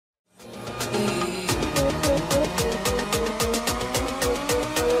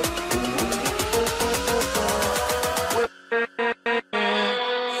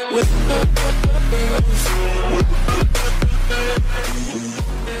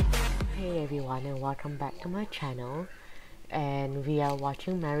everyone and welcome back to my channel, and we are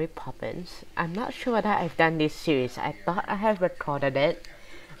watching Mary Poppins. I'm not sure whether I've done this series. I thought I have recorded it,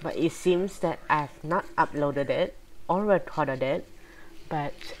 but it seems that I've not uploaded it or recorded it.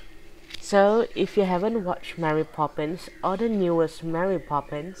 But so if you haven't watched Mary Poppins or the newest Mary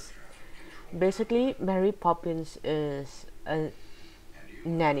Poppins, basically Mary Poppins is a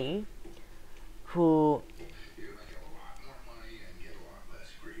nanny who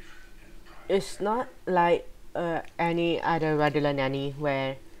is not like any other regular nanny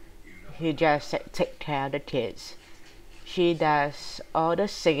where he just take care of the kids. She does all the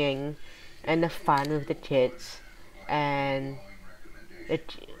singing and the fun with the kids, and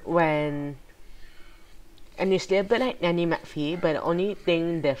when and it's a little bit like Nanny McPhee, but the only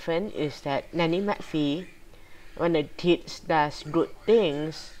thing different is that Nanny McPhee, when the kids does good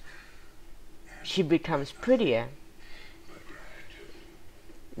things, she becomes prettier.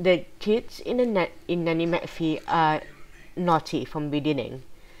 The kids in Nanny McPhee are naughty from beginning,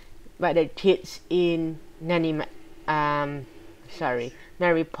 but the kids in Mary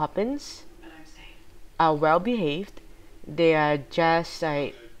Poppins are well behaved. They are just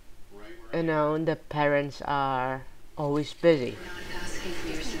like, the parents are always busy.